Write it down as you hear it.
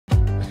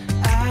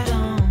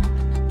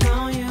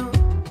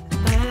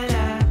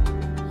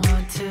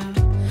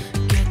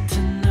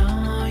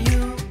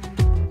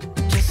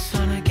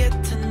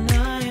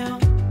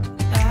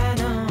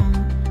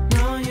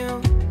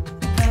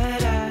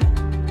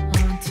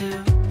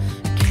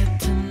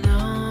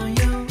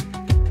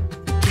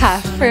Hi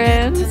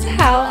friends,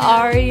 how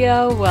are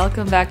you?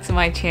 Welcome back to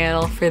my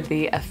channel for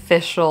the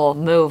official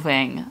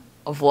moving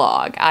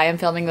vlog. I am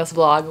filming this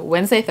vlog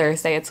Wednesday,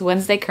 Thursday. It's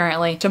Wednesday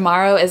currently.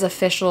 Tomorrow is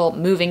official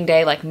moving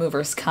day, like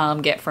movers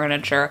come, get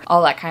furniture,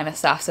 all that kind of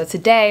stuff. So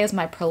today is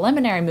my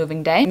preliminary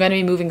moving day. I'm going to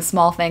be moving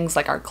small things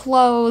like our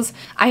clothes.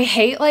 I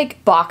hate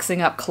like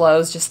boxing up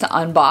clothes just to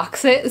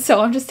unbox it.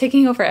 So I'm just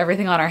taking over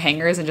everything on our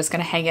hangers and just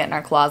going to hang it in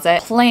our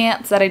closet.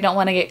 Plants that I don't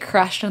want to get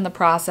crushed in the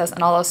process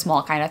and all those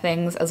small kind of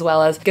things, as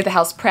well as get the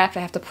house prepped.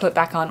 I have to put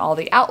back on all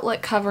the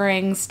outlet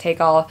coverings, take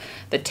all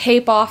the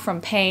tape off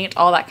from paint,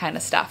 all that kind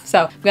of stuff.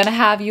 So I'm going to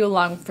have you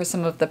along for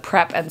some of the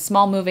prep and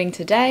small moving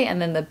today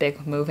and then the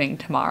big moving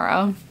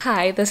tomorrow.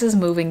 Hi, this is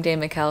Moving Day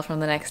Mick-Elle from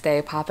the next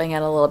day, popping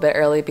in a little bit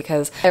early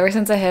because ever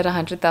since I hit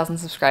 100,000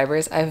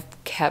 subscribers, I've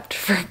kept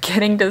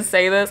forgetting to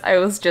say this. I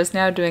was just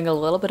now doing a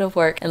little bit of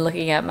work and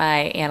looking at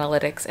my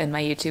analytics in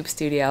my YouTube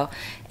studio,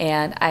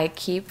 and I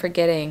keep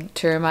forgetting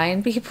to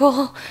remind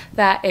people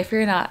that if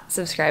you're not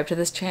subscribed to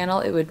this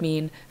channel, it would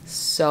mean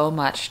so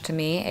much to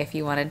me if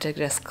you wanted to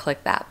just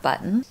click that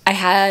button. I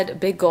had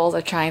big goals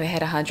of trying to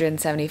hit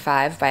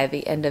 175 by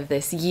the end of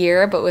this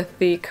year, but with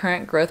the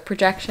current growth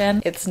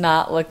projection, it's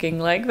not looking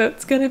like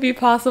that's gonna be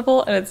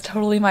possible, and it's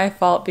totally my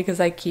fault because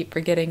I keep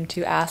forgetting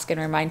to ask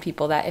and remind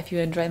people that if you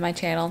enjoy my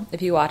channel,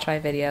 if you watch my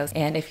videos,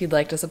 and if you'd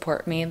like to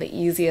support me, the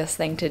easiest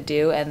thing to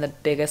do and the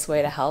biggest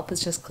way to help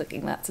is just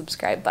clicking that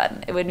subscribe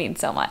button. It would mean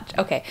so much.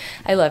 Okay,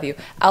 I love you.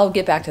 I'll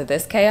get back to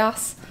this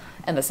chaos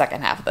in the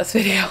second half of this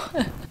video.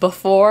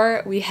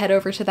 Before we head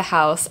over to the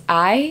house,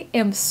 I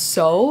am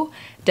so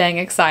dang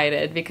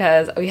excited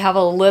because we have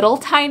a little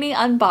tiny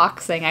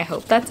unboxing. I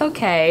hope that's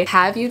okay.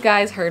 Have you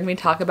guys heard me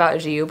talk about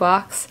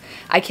Jiyubox?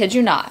 I kid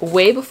you not.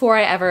 Way before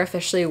I ever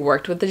officially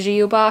worked with the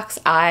Jiyubox,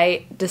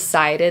 I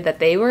decided that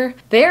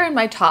they're in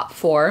my top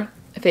 4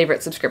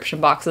 favorite subscription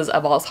boxes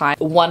of all time.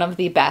 One of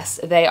the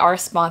best. They are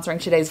sponsoring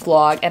today's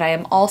vlog, and I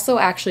am also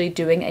actually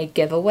doing a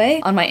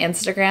giveaway on my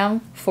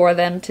Instagram for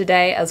them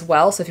today as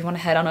well. So if you want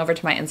to head on over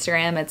to my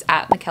Instagram, it's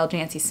at Michel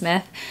Janse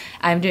Smith.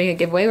 I'm doing a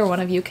giveaway where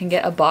one of you can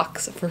get a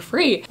box for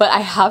free. But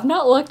I have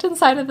not looked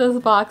inside of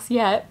this box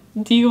yet.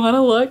 Do you want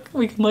to look?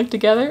 We can look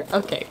together?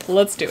 Okay,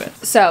 let's do it.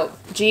 So,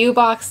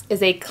 Jiyubox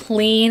is a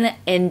clean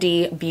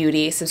indie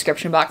beauty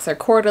subscription box. They're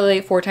quarterly,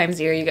 4 times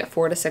a year. You get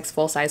 4 to 6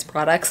 full-size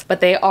products, but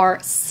they are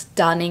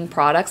stunning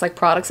products, like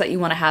products that you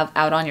want to have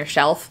out on your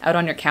shelf, out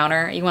on your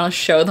counter. You want to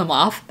show them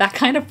off, that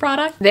kind of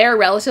product. They're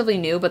relatively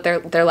new, but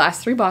their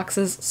last 3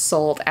 boxes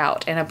sold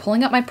out. And I'm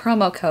pulling up my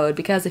promo code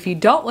because if you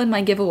don't win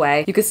my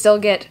giveaway, you could still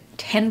get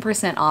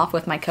 10% off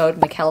with my code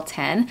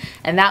Michel10,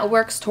 and that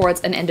works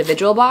towards an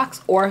individual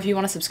box, or if you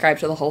want to subscribe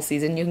to the whole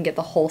season, you can get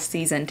the whole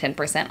season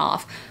 10%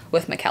 off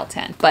with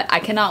Michel10. But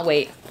I cannot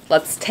wait.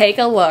 Let's take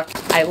a look.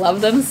 I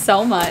love them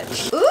so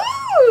much. Ooh!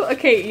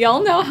 Okay,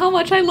 y'all know how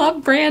much I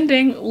love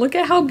branding. Look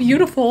at how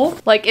beautiful.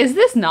 Like, is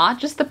this not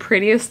just the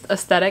prettiest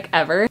aesthetic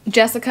ever?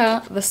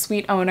 Jessica, the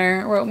sweet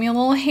owner, wrote me a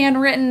little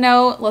handwritten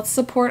note. Let's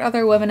support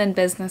other women in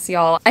business,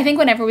 y'all. I think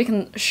whenever we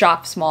can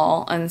shop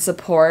small and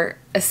support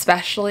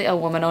especially a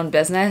woman-owned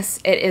business,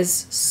 it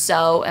is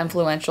so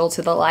influential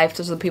to the lives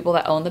of the people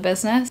that own the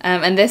business.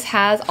 And this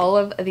has all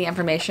of the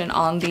information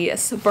on the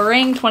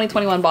spring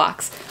 2021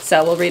 box.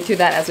 So we'll read through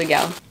that as we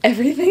go.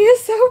 Everything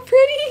is so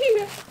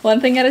pretty.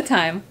 One thing at a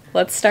time.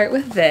 Let's start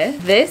with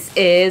this. This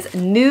is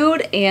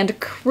Nude and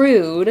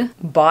Crude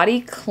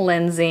Body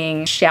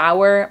Cleansing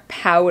Shower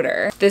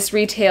Powder. This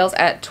retails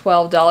at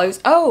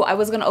 $12. Oh, I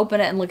was gonna open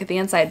it and look at the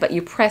inside, but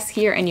you press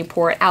here and you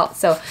pour it out.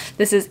 So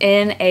this is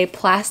in a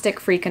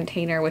plastic-free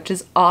container, which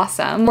is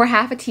awesome. Pour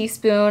half a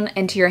teaspoon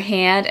into your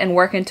hand and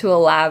work into a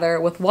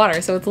lather with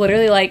water. So it's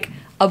literally like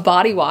a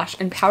body wash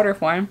in powder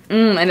form.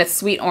 And it's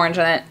sweet orange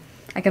in it.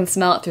 I can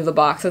smell it through the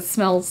box. It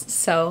smells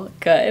so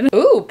good.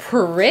 Ooh,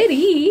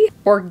 pretty.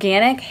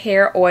 Organic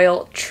hair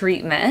oil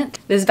treatment.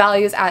 This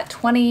values at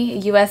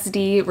 $20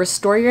 USD.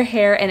 Restore your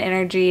hair and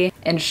energy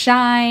and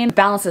shine.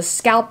 Balances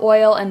scalp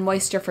oil and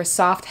moisture for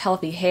soft,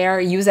 healthy hair.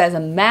 Use as a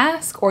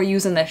mask or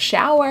use in the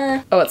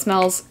shower. Oh, it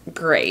smells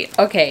great.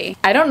 Okay,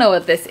 I don't know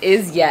what this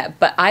is yet,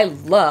 but I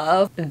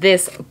love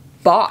this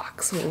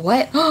box.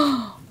 What?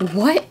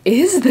 What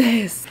is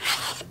this?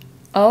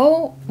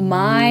 Oh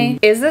my,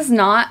 is this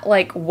not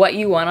like what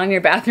you want on your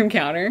bathroom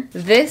counter?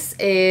 This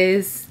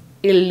is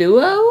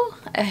Iluo?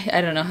 I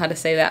don't know how to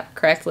say that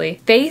correctly.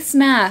 Face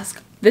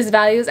mask. This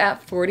values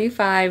at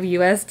 $45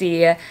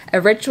 USD. A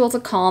ritual to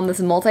calm.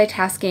 This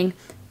multitasking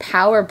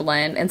power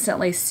blend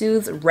instantly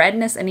soothes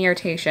redness and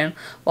irritation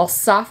while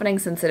softening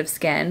sensitive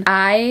skin.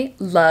 I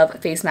love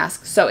face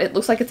masks. So it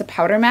looks like it's a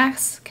powder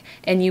mask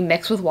and you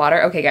mix with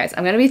water. Okay guys,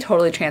 I'm gonna be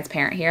totally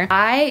transparent here.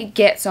 I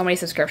get so many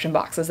subscription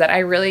boxes that I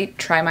really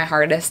try my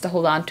hardest to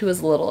hold on to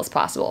as little as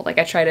possible. Like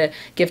I try to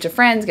give to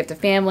friends, give to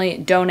family,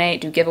 donate,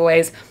 do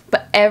giveaways,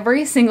 but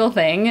every single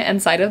thing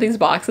inside of these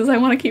boxes I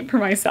wanna keep for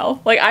myself.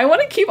 Like I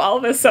wanna keep all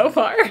of this so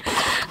far.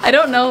 I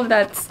don't know if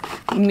that's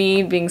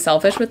me being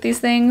selfish with these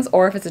things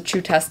or if it's a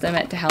true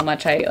testament to how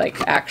much I like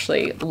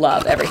actually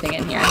love everything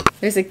in here.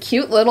 There's a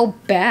cute little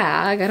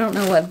bag. I don't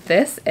know what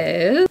this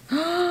is.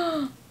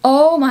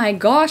 Oh my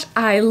gosh,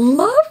 I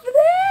love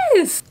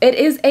this! It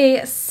is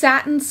a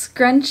satin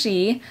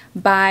scrunchie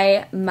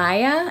by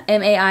Maya,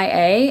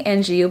 M-A-I-A,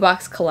 and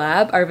Jiyubox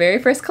collab. Our very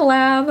first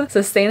collab,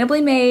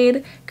 sustainably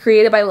made,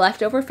 created by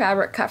leftover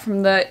fabric cut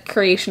from the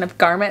creation of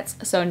garments,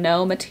 so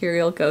no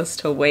material goes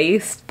to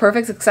waste.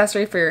 Perfect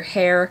accessory for your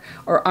hair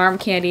or arm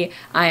candy.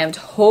 I am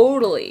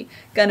totally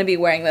gonna be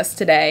wearing this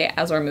today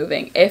as we're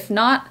moving. If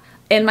not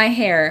in my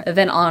hair,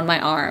 then on my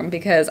arm,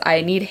 because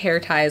I need hair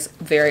ties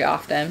very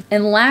often.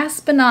 And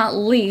last but not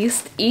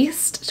least,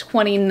 East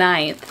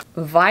 29th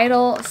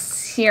Vital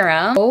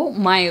Serum. Oh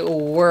my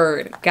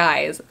word,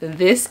 guys,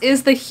 this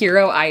is the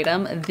hero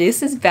item.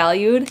 This is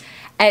valued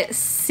at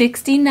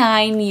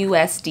 $69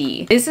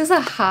 USD. This is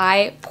a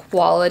high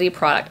quality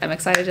product. I'm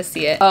excited to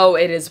see it. Oh,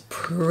 it is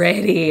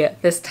pretty.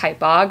 This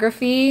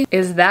typography,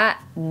 is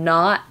that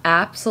not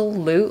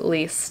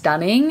absolutely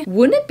stunning?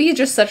 Wouldn't it be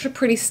just such a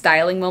pretty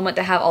styling moment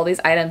to have all these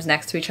items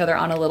next to each other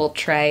on a little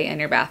tray in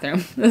your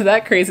bathroom? Is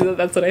that crazy that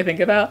that's what I think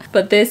about?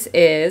 But this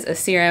is a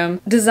serum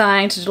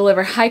designed to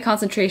deliver high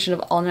concentration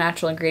of all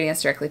natural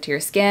ingredients directly to your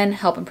skin,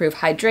 help improve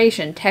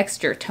hydration,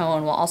 texture,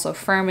 tone, while also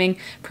firming,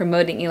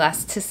 promoting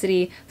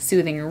elasticity,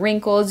 soothing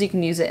wrinkles. You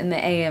can use it in the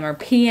AM or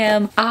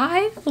PM.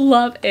 I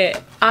love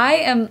it. I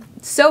am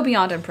so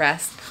beyond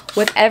impressed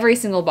with every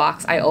single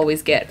box I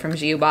always get from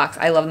Jiyubox.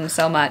 I love them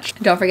so much.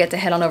 Don't forget to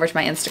head on over to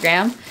my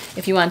Instagram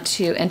if you want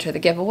to enter the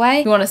giveaway.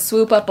 If you want to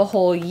swoop up a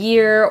whole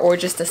year or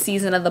just a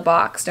season of the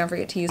box, don't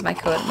forget to use my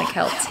code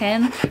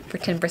Michelle10 for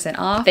 10%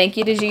 off. Thank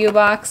you to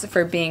Jiyubox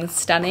for being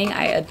stunning.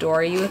 I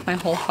adore you with my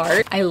whole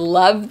heart. I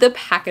love the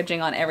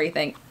packaging on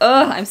everything.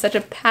 Ugh, I'm such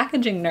a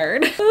packaging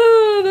nerd.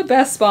 Ugh, the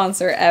best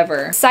sponsor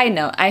ever. Side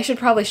note, I should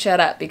probably shut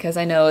up because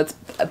I know it's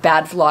a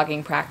bad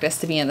vlogging practice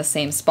to be in the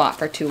same spot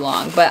for too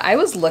long, but I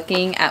was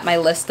looking at my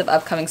list of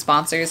upcoming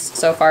sponsors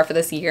so far for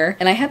this year,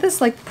 and I had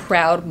this like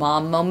proud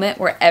mom moment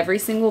where every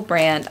single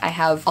brand I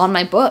have on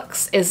my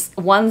books is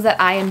ones that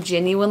I am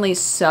genuinely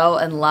so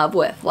in love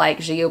with, like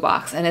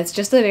Jiyubox, and it's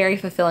just a very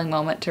fulfilling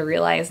moment to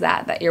realize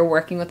that you're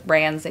working with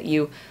brands that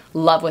you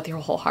love with your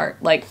whole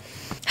heart. Like,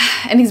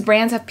 and these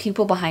brands have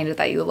people behind it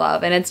that you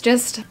love, and it's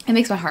just, it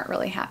makes my heart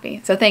really happy.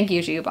 So thank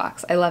you,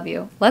 Jiyubox. I love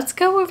you. Let's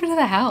go over to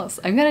the house.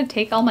 I'm gonna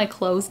take all my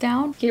clothes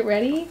down, get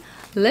ready.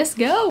 Let's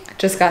go.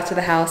 Just got to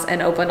the house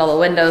and opened all the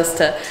windows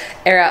to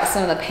air out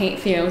some of the paint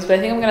fumes, but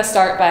I think I'm gonna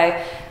start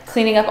by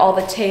cleaning up all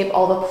the tape,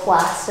 all the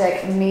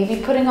plastic,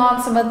 maybe putting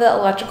on some of the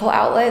electrical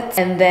outlets,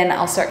 and then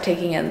I'll start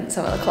taking in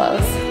some of the clothes.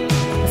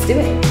 Let's do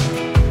it.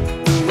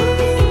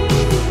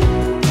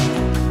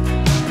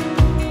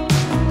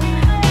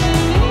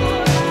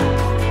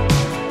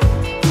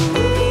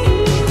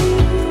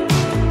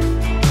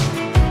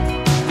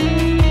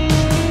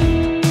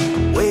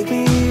 Wake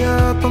me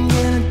up, I'm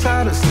getting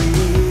tired of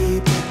sleeping.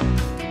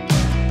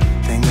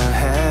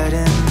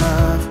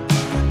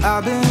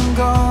 I've been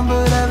gone,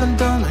 but haven't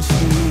done much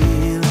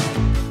healing.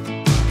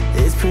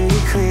 It's pretty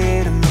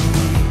clear to me,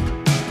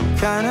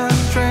 kinda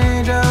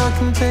strange how I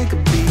can take a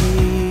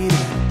beating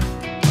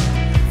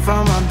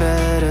from my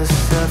better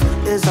self.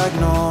 It's like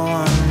no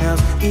one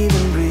else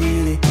even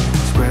really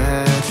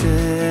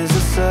scratches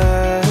the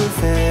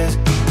surface.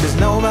 'Cause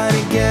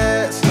nobody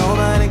gets,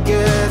 nobody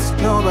gets,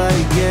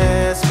 nobody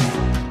gets me.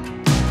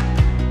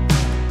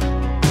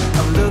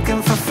 I'm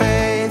looking for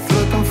faith,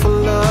 looking for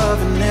love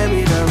in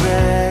every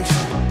direction.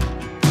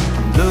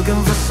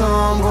 Looking for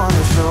someone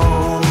to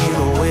show me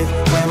the way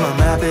when my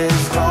map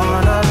is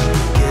torn up.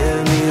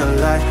 Give me a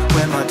light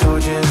when my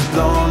torch is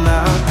blown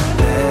out.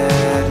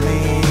 Let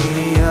me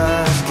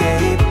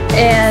escape.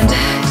 And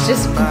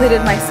just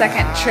completed my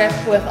second trip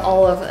with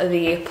all of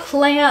the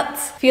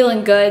plants.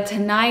 Feeling good.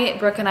 Tonight,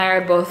 Brooke and I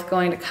are both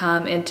going to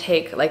come and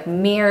take like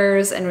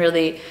mirrors and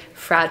really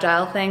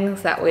fragile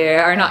things that we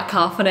are not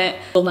confident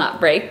will not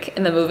break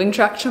in the moving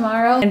truck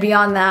tomorrow. And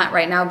beyond that,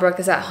 right now Brooke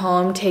is at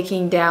home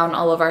taking down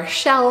all of our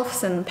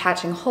shelves and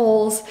patching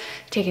holes,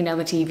 taking down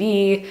the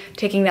TV,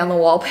 taking down the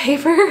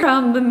wallpaper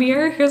from the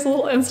mirror. Here's a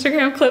little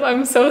Instagram clip.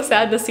 I'm so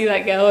sad to see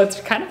that go. It's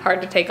kind of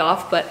hard to take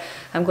off, but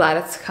I'm glad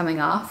it's coming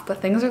off.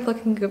 But things are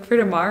looking good for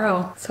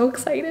tomorrow. So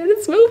excited.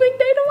 It's moving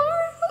day tomorrow.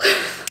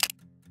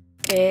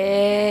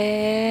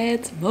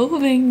 It's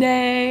moving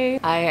day.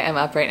 I am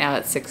up right now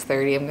at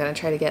 6:30. I'm gonna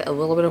try to get a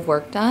little bit of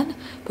work done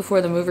before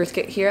the movers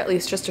get here, at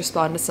least just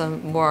respond to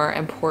some more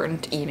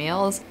important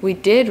emails. We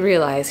did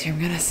realize, here,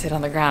 I'm gonna sit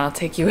on the ground, I'll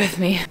take you with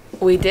me.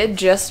 We did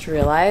just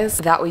realize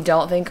that we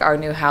don't think our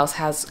new house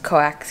has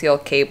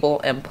coaxial cable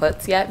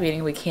inputs yet,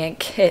 meaning we can't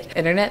get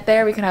internet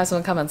there. We can have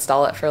someone come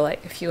install it for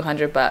like a few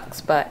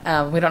 $100, but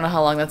we don't know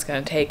how long that's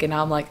gonna take. And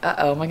now I'm like,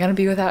 uh-oh, am I gonna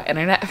be without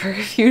internet for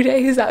a few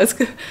days? That's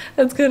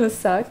gonna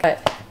suck. But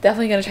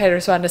definitely gonna try to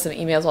respond to some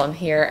emails while I'm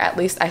here. At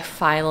least I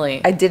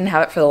didn't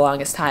have it for the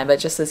longest time, but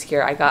just this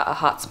year I got a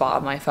hotspot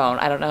on my phone.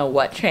 I don't know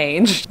what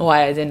changed,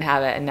 why I didn't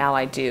have it, and now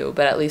I do.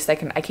 But at least I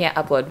can't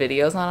upload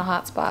videos on a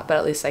hotspot, but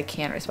at least I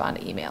can respond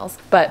to emails.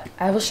 But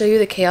I will show you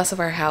the chaos of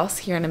our house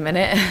here in a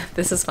minute.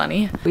 This is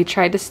funny. We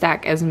tried to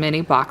stack as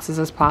many boxes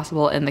as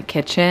possible in the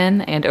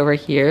kitchen and over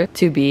here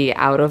to be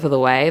out of the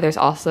way. There's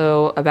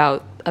also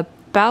about a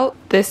about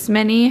this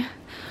many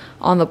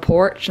on the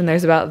porch, and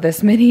there's about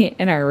this many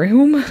in our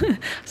room.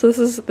 So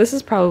this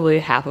is probably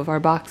half of our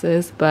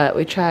boxes, but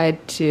we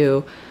tried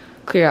to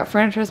clear out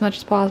furniture as much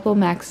as possible.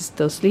 Max is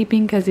still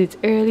sleeping because it's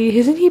early.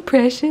 Isn't he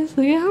precious?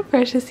 Look at how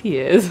precious he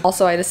is.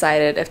 Also, I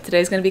decided if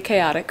today's gonna be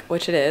chaotic,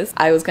 which it is,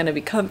 I was gonna be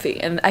comfy.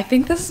 And I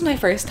think this is my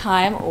first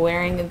time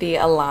wearing the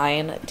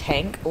Align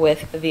tank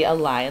with the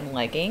Align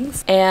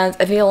leggings. And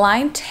the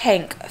Align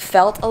tank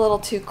felt a little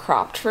too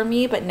cropped for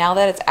me, but now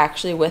that it's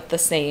actually with the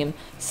same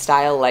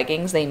style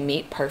leggings, they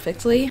meet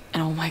perfectly.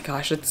 And oh my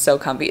gosh, it's so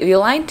comfy. The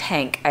Align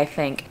tank, I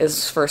think,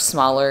 is for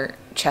smaller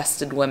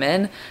chested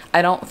women.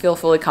 I don't feel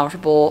fully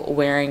comfortable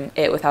wearing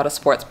it without a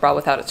sports bra,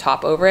 without a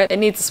top over it. It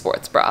needs a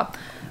sports bra,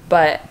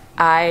 but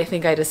I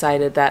think I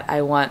decided that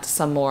I want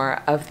some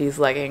more of these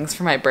leggings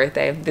for my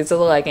birthday. These are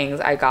the leggings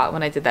I got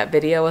when I did that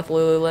video with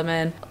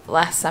Lululemon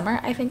last summer,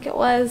 I think it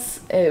was.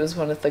 It was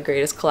one of the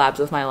greatest collabs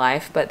of my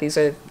life, but these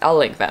are, I'll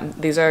link them.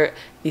 These are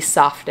the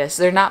softest.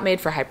 They're not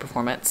made for high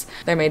performance.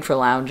 They're made for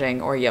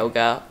lounging or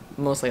yoga,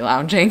 mostly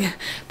lounging,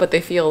 but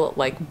they feel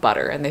like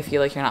butter and they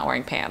feel like you're not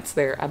wearing pants.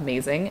 They're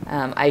amazing.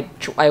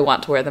 I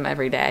want to wear them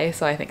every day,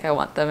 so I think I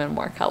want them in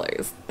more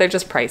colors. They're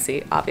just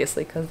pricey,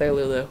 obviously, because they're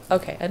Lulu.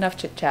 Okay, enough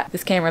chit chat.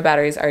 This camera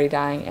battery is already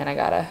dying and I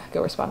gotta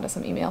go respond to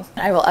some emails.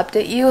 I will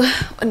update you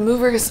when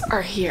movers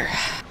are here.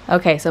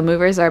 Okay, so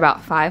movers are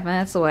about 5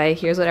 minutes away.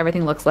 Here's what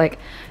everything looks like.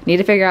 Need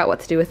to figure out what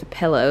to do with the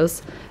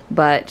pillows,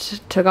 but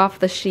took off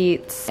the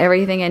sheets.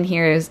 Everything in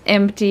here is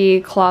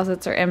empty.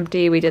 Closets are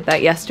empty. We did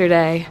that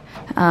yesterday.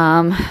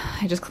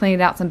 I just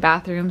cleaned out some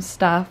bathroom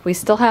stuff. We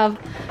still have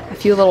a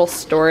few little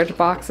storage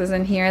boxes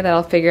in here that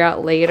I'll figure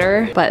out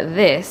later, but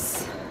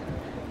this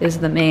is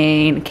the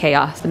main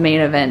chaos, the main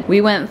event.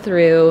 We went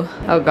through,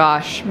 oh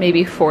gosh,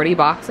 maybe 40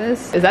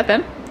 boxes. Is that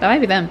them? That might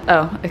be them.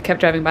 Oh, it kept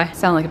driving by.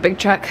 Sound like a big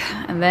truck.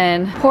 And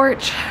then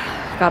porch.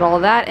 Got all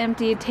of that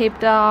emptied,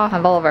 taped off.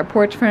 Have all of our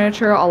porch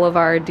furniture, all of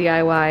our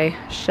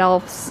DIY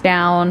shelves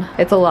down.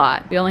 It's a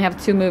lot. We only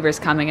have 2 movers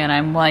coming in.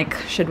 I'm like,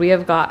 should we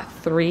have got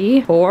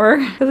 3, 4?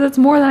 Because it's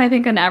more than I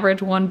think an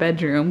average 1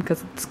 bedroom,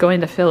 because it's going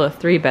to fill a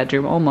 3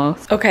 bedroom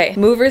almost. Okay,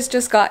 movers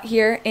just got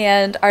here,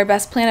 and our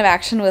best plan of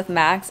action with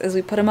Max is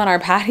we put him on our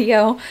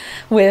patio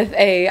with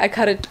I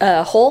cut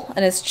a hole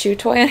in his chew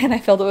toy and I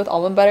filled it with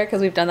almond butter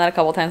because we've done that a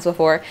couple times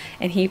before,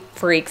 and he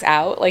freaks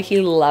out. Like, he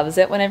loves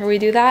it whenever we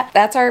do that.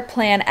 That's our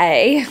plan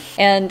A.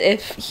 And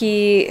if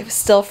he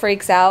still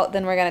freaks out,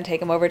 then we're gonna take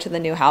him over to the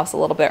new house a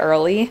little bit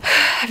early.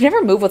 I've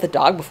never moved with a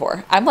dog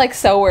before. I'm like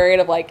so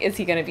worried of like, is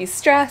he gonna be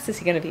stressed? Is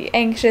he gonna be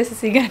anxious?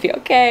 Is he gonna be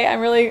okay? I'm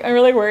really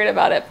worried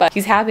about it, but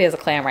he's happy as a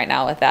clam right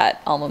now with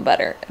that almond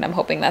butter, and I'm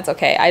hoping that's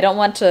okay. I don't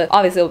want to,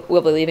 obviously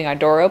we'll be leaving our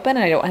door open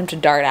and I don't want him to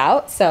dart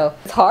out, so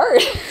it's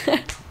hard.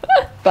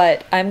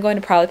 But I'm going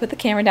to probably put the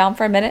camera down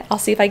for a minute. I'll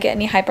see if I get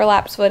any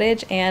hyperlapse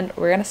footage, and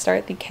we're gonna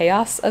start the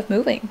chaos of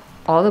moving.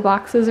 All the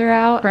boxes are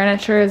out.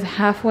 Furniture is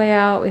halfway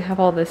out. We have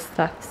all this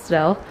stuff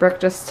still. Brook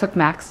just took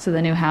Max to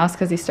the new house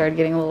because he started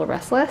getting a little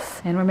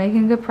restless, and we're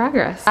making good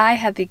progress. I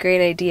had the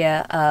great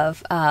idea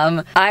of,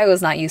 I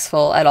was not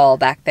useful at all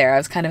back there. I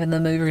was kind of in the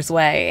mover's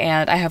way,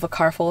 and I have a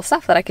car full of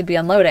stuff that I could be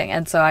unloading.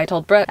 And so I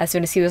told Brook, as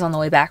soon as he was on the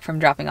way back from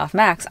dropping off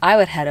Max, I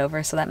would head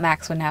over so that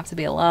Max wouldn't have to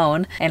be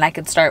alone, and I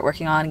could start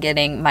working on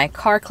getting my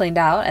car cleaned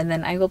out, and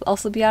then I will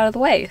also be out of the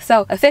way.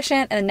 So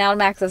efficient, and now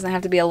Max doesn't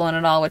have to be alone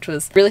at all, which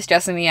was really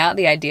stressing me out,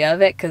 the idea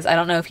of it, because I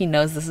don't know if he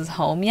knows this is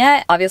home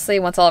yet. Obviously,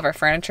 once all of our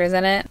furniture is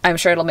in it, I'm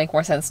sure it'll make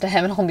more sense to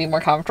him and he'll be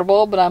more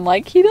comfortable, but I'm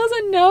like, he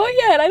doesn't know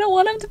yet. I don't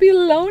want him to be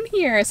alone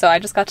here. So I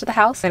just got to the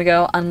house. I'm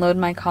gonna go unload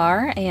my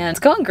car, and it's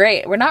going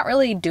great. We're not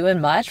really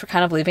doing much. We're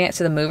kind of leaving it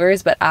to the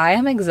movers, but I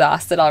am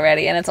exhausted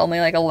already, and it's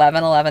only like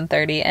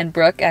 11:30, and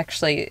Brook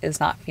actually is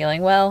not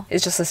feeling well.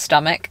 It's just his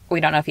stomach. We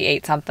don't know if he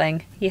ate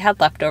something. He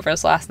had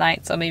leftovers last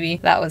night, so maybe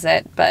that was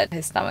it, but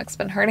his stomach's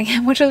been hurting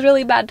him, which was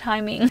really bad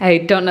timing. I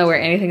don't know where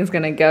anything's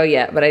gonna go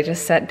yet, but I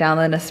just set down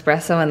an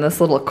espresso in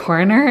this little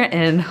corner,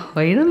 and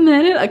wait a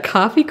minute, a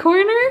coffee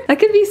corner? That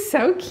could be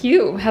so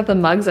cute. We have the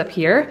mugs up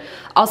here.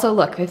 Also,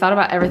 look, I thought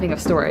about everything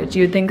of storage.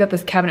 You'd think that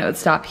this cabinet would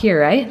stop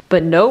here, right?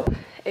 But nope.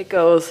 It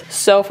goes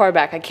so far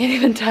back, I can't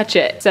even touch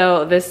it.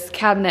 So this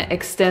cabinet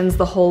extends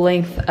the whole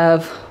length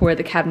of where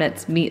the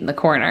cabinets meet in the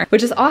corner,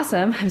 which is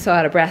awesome. I'm so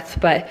out of breath,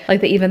 but like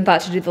they even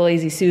thought to do the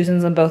Lazy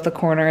Susans on both the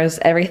corners.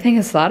 Everything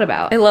is thought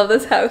about. I love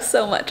this house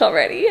so much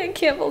already. I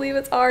can't believe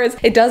it's ours.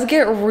 It does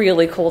get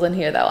really cold in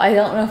here though. I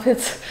don't know if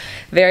it's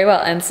very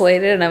well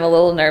insulated, and I'm a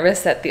little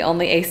nervous that the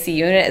only AC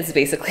unit is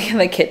basically in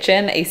the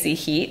kitchen, AC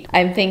heat.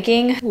 I'm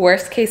thinking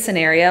worst case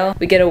scenario,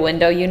 we get a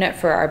window unit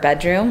for our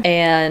bedroom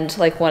and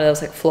like one of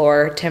those like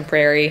floor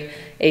temporary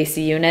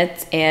AC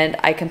units, and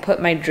I can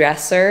put my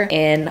dresser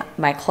in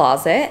my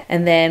closet,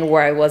 and then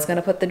where I was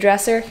gonna put the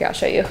dresser, here I'll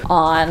show you,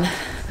 on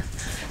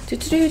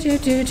Look at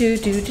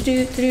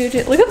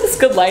this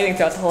good lighting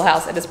throughout the whole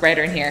house. It is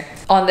brighter in here.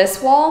 On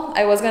this wall,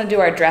 I was gonna do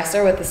our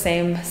dresser with the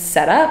same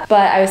setup,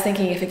 but I was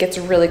thinking if it gets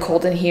really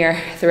cold in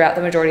here throughout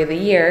the majority of the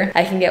year,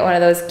 I can get one of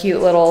those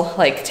cute little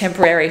like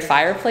temporary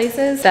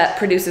fireplaces that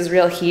produces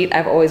real heat.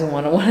 I've always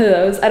wanted one of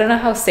those. I don't know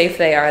how safe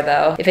they are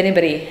though. If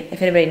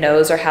anybody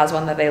knows or has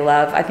one that they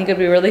love, I think it'd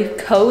be really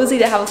cozy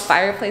to have a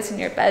fireplace in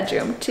your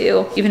bedroom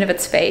too, even if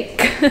it's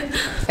fake.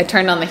 I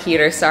turned on the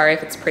heater, sorry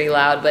if it's pretty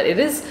loud, but it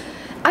is,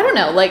 I don't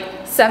know,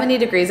 like 70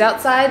 degrees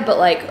outside, but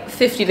like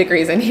 50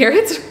 degrees in here.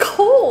 It's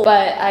cold.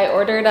 But I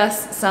ordered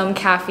us some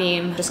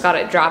caffeine, just got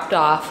it dropped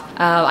off.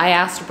 I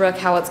asked Brooke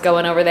how it's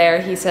going over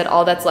there. He said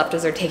all that's left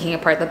is they're taking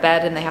apart the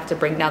bed and they have to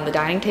bring down the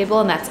dining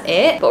table and that's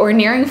it. But we're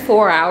nearing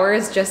 4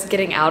 hours just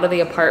getting out of the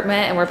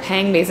apartment and we're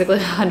paying basically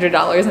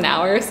 $100 an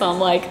hour. So I'm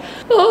like,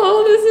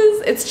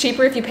 oh, it's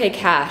cheaper if you pay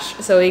cash.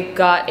 So we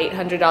got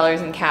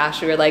 $800 in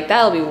cash. We were like,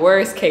 that'll be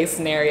worst case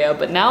scenario.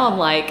 But now I'm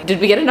like, did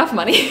we get enough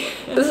money?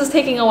 This is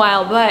taking a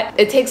while, but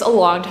it takes a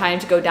long time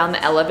to go down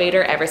the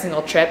elevator every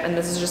single trip. And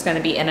this is just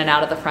gonna be in and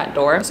out of the front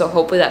door. So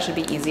hopefully that should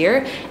be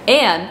easier.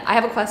 And I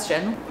have a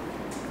question.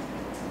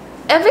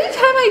 Every time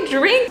I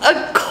drink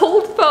a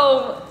cold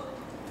foam,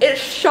 it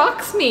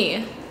shocks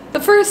me. The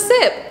first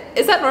sip,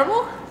 is that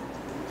normal?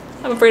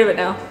 I'm afraid of it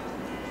now.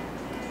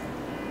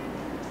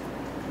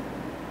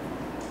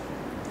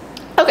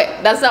 Okay,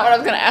 that's not what I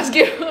was gonna ask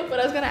you. What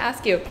I was gonna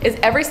ask you is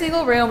every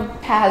single room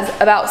has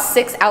about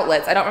 6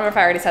 outlets. I don't remember if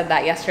I already said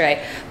that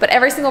yesterday, but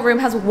every single room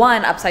has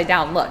one upside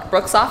down. Look,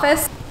 Brooke's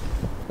office,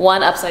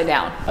 one upside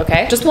down,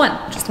 okay? Just one.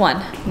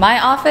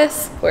 My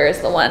office, where is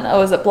the one?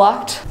 Oh, is it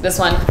blocked? This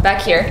one,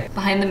 back here,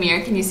 behind the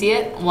mirror, can you see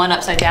it? One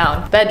upside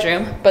down.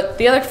 Bedroom, but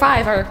the other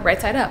 5 are right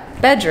side up.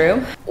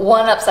 Bedroom,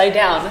 one upside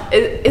down.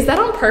 Is that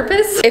on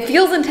purpose? It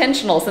feels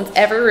intentional since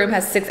every room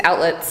has 6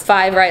 outlets,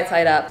 5 right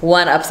side up,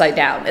 1 upside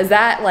down. Is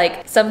that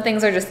like, some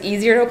things are just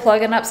easier to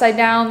plug in upside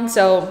down,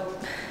 so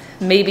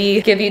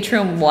maybe give each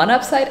room 1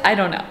 upside? I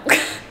don't know.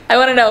 I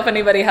want to know if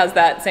anybody has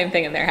that same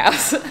thing in their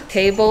house.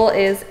 Table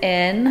is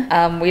in.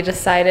 We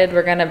decided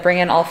we're gonna bring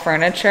in all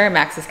furniture.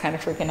 Max is kind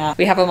of freaking out.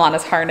 We have him on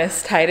his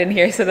harness tied in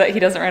here so that he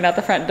doesn't run out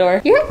the front door.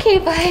 You're okay,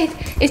 bud.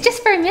 It's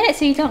just for a minute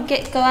so you don't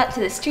go out to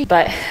the street.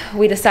 But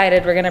we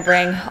decided we're gonna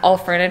bring all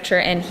furniture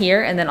in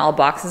here and then all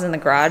boxes in the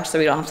garage so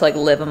we don't have to like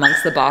live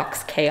amongst the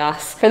box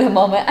chaos for the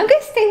moment. I'm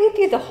gonna stay with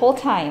you the whole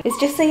time. It's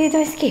just so you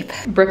don't escape.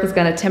 Brooke is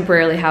gonna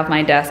temporarily have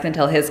my desk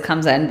until his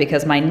comes in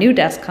because my new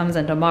desk comes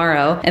in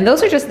tomorrow. And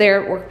those are just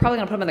there. We're probably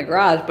gonna put them in the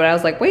garage, but I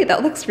was like, wait,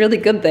 that looks really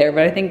good there,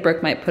 but I think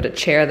Brooke might put a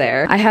chair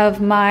there. I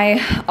have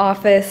my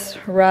office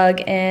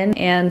rug in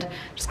and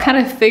just kind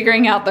of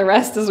figuring out the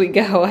rest as we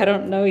go. I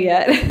don't know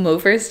yet.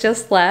 Movers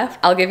just left.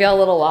 I'll give you a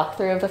little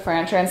walkthrough of the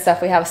furniture and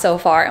stuff we have so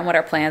far and what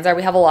our plans are.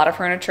 We have a lot of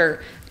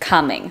furniture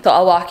coming. So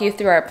I'll walk you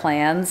through our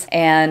plans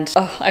and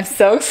oh, I'm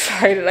so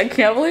excited. I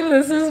can't believe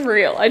this is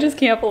real. I just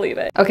can't believe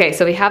it. Okay,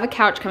 so we have a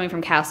couch coming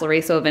from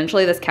Castlery. So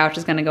eventually this couch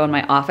is gonna go in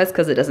my office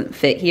because it doesn't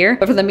fit here.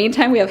 But for the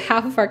meantime, we have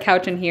half of our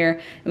couch in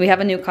here and we have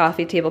a new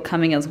coffee table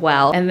coming as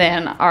well. And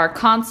then our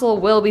console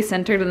will be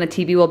centered and the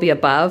TV will be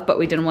above, but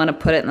we didn't want to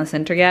put it in the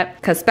center yet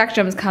because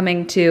Spectrum's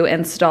coming to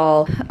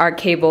install our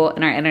cable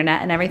and our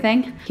internet and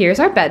everything.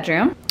 Here's our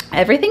bedroom.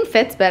 Everything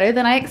fits better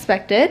than I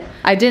expected.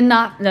 I did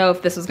not know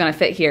if this was gonna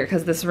fit here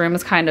because this room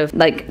is kind of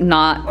like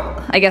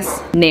not, I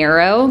guess,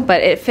 narrow,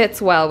 but it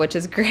fits well, which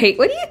is great.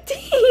 What do you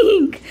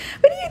think?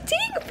 What do you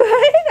think,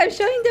 bud? I'm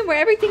showing them where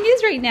everything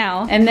is right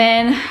now. And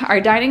then our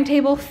dining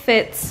table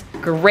fits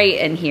great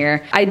in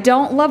here. I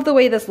don't love the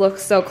way this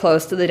looks so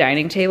close to the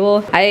dining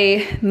table.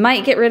 I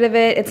might get rid of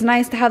it. It's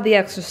nice to have the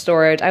extra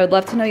storage. I would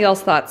love to know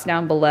y'all's thoughts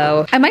down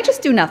below. I might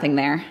just do nothing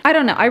there. I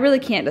don't know. I really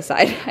can't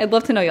decide. I'd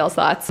love to know y'all's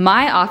thoughts.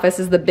 My office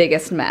is the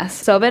biggest mess.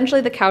 So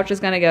eventually the couch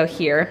is gonna go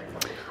here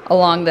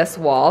along this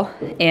wall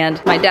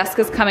and my desk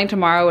is coming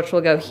tomorrow, which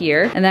will go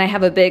here. And then I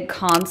have a big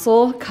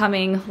console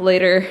coming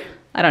later,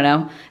 I don't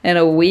know, in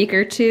a week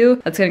or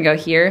 2. That's gonna go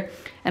here.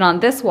 And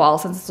on this wall,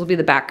 since this will be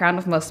the background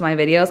of most of my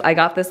videos, I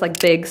got this like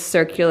big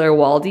circular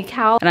wall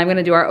decal and I'm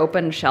gonna do our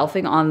open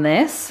shelving on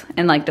this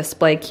and like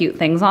display cute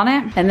things on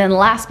it. And then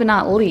last but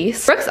not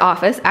least, Brooke's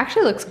office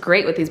actually looks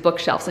great with these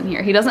bookshelves in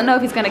here. He doesn't know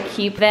if he's gonna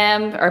keep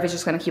them or if he's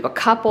just gonna keep a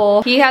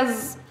couple. He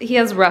has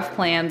rough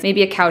plans,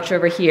 maybe a couch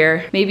over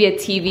here, maybe a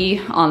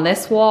TV on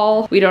this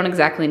wall. We don't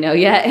exactly know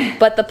yet.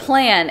 But the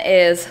plan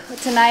is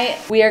tonight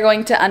we are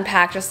going to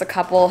unpack just a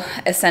couple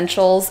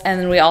essentials and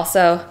then we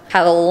also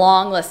have a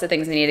long list of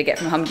things we need to get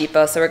from Home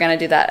Depot, so we're gonna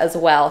do that as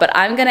well. But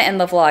I'm gonna end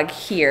the vlog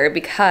here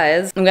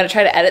because I'm gonna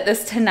try to edit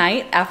this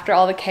tonight after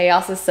all the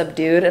chaos is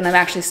subdued, and I'm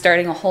actually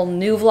starting a whole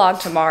new vlog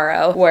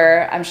tomorrow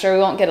where I'm sure we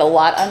won't get a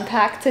lot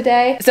unpacked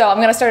today. So I'm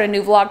gonna start a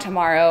new vlog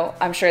tomorrow.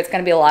 I'm sure it's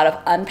gonna be a lot of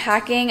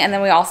unpacking, and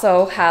then we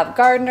also have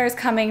gardeners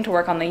coming to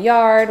work on the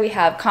yard. We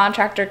have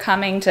contractor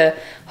coming to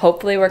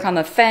hopefully work on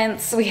the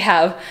fence. We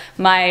have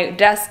my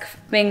desk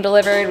being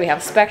delivered. We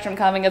have Spectrum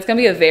coming. It's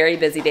gonna be a very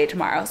busy day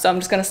tomorrow. So I'm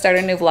just gonna start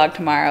a new vlog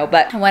tomorrow.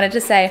 But I wanted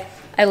to say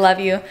I love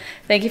you.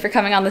 Thank you for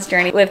coming on this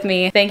journey with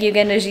me. Thank you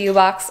again to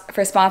Jiyubox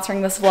for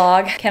sponsoring this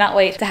vlog. Cannot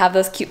wait to have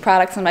those cute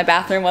products in my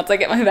bathroom once I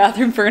get my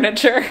bathroom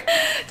furniture.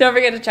 Don't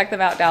forget to check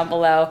them out down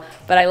below.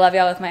 But I love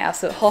y'all with my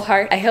absolute whole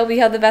heart. I hope you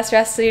have the best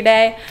rest of your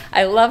day.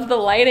 I love the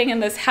lighting in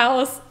this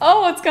house.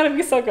 Oh, it's gonna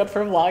be so good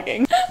for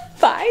vlogging.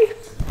 Bye.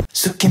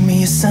 So give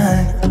me a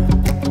sign.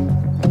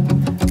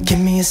 Give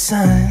me a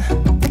sign.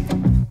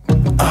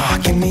 Oh,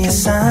 give me a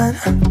sign.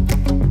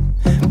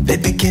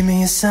 Baby, give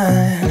me a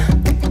sign.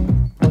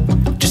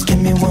 Just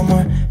give me one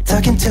more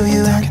talking to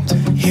you.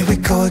 And here we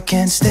go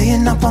again,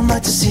 staying up all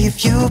night to see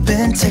if you've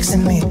been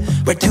texting me.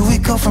 Where do we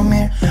go from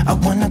here? I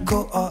wanna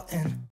go all in.